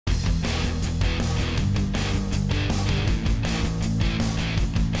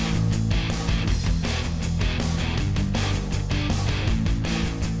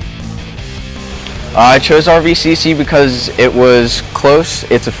I chose RVCC because it was close,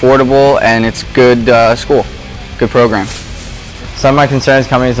 it's affordable, and it's good school, good program. Some of my concerns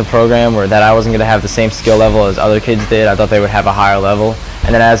coming into the program were that I wasn't going to have the same skill level as other kids did. I thought they would have a higher level.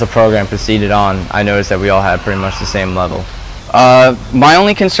 And then as the program proceeded on, I noticed that we all had pretty much the same level. My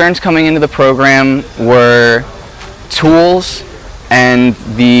only concerns coming into the program were tools and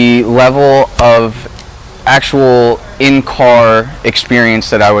the level of actual in-car experience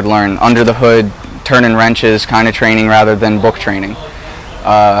that I would learn. Under the hood, turning wrenches kind of training rather than book training.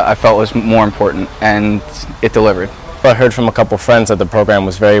 I felt was more important, and it delivered. I heard from a couple of friends that the program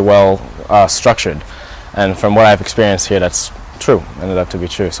was very well structured, and from what I've experienced here, that's true, ended up to be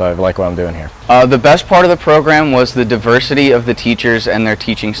true, so I like what I'm doing here. The best part of the program was the diversity of the teachers and their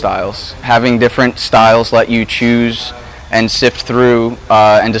teaching styles. Having different styles let you choose and sift through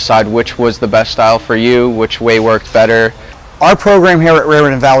and decide which was the best style for you, which way worked better. Our program here at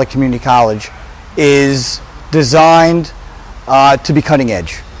Raritan Valley Community College is designed to be cutting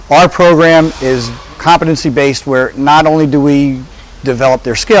edge. Our program is competency-based, where not only do we develop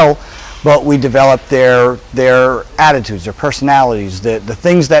their skill, but we develop their attitudes, their personalities, the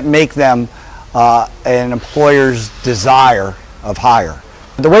things that make them an employer's desire of hire.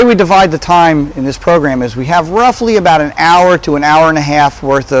 The way we divide the time in this program is we have roughly about an hour to an hour and a half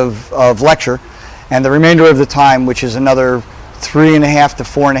worth of lecture, and the remainder of the time, which is another 3.5 to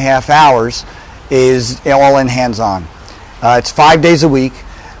 4.5 hours, is all in hands-on. It's 5 days a week.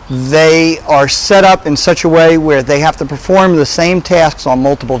 They are set up in such a way where they have to perform the same tasks on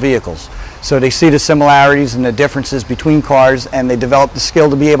multiple vehicles. So they see the similarities and the differences between cars, and they develop the skill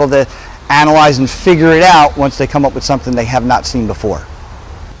to be able to analyze and figure it out once they come up with something they have not seen before.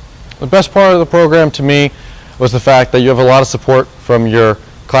 The best part of the program to me was the fact that you have a lot of support from your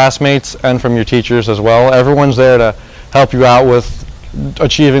classmates and from your teachers as well. Everyone's there to help you out with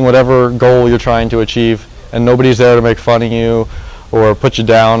achieving whatever goal you're trying to achieve, and nobody's there to make fun of you or put you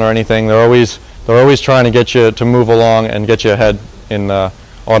down or anything. They're always trying to get you to move along and get you ahead in the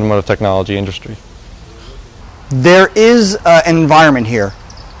automotive technology industry. There is an environment here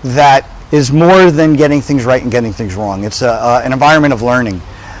that is more than getting things right and getting things wrong. It's an environment of learning.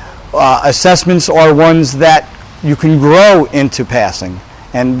 Assessments are ones that you can grow into passing,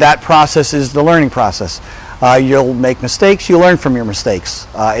 and that process is the learning process. You'll make mistakes, you learn from your mistakes.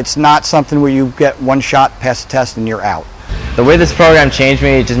 It's not something where you get one shot, pass the test, and you're out. The way this program changed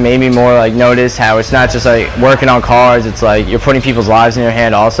me, it just made me more like notice how it's not just like working on cars, it's like you're putting people's lives in your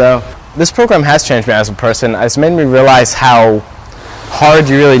hand also. This program has changed me as a person. It's made me realize how hard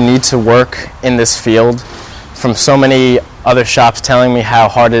you really need to work in this field. From so many other shops telling me how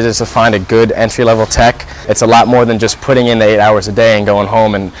hard it is to find a good entry-level tech, it's a lot more than just putting in the 8 hours a day and going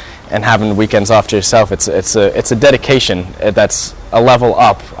home and having weekends off to yourself. It's a dedication that's a level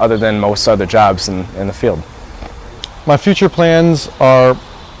up other than most other jobs in the field. My future plans are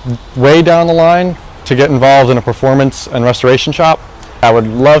way down the line to get involved in a performance and restoration shop. I would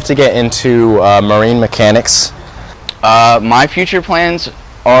love to get into marine mechanics. My future plans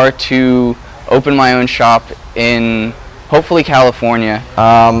are to open my own shop in hopefully California.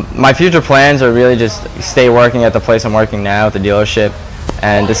 My future plans are really just stay working at the place I'm working now at the dealership,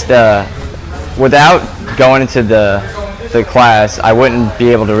 and just without going into the class, I wouldn't be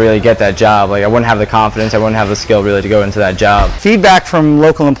able to really get that job. Like, I wouldn't have the confidence, I wouldn't have the skill really to go into that job. Feedback from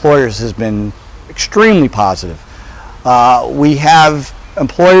local employers has been extremely positive. We have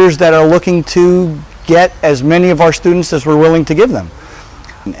employers that are looking to get as many of our students as we're willing to give them.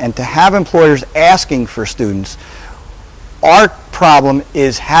 And to have employers asking for students, our problem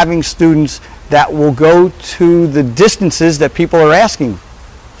is having students that will go to the distances that people are asking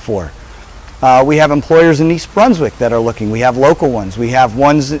for. We have employers in East Brunswick that are looking. We have local ones. We have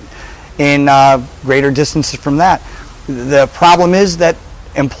ones in greater distances from that. The problem is that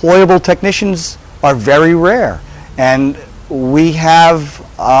employable technicians are very rare, and we have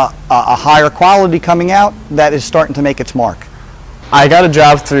a higher quality coming out that is starting to make its mark. I got a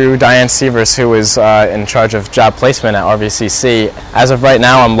job through Diane Sievers, who was in charge of job placement at RVCC. As of right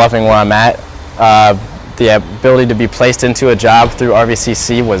now, I'm loving where I'm at. The ability to be placed into a job through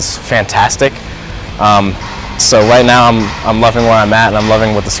RVCC was fantastic. So right now I'm loving where I'm at, and I'm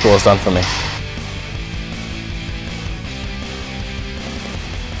loving what the school has done for me.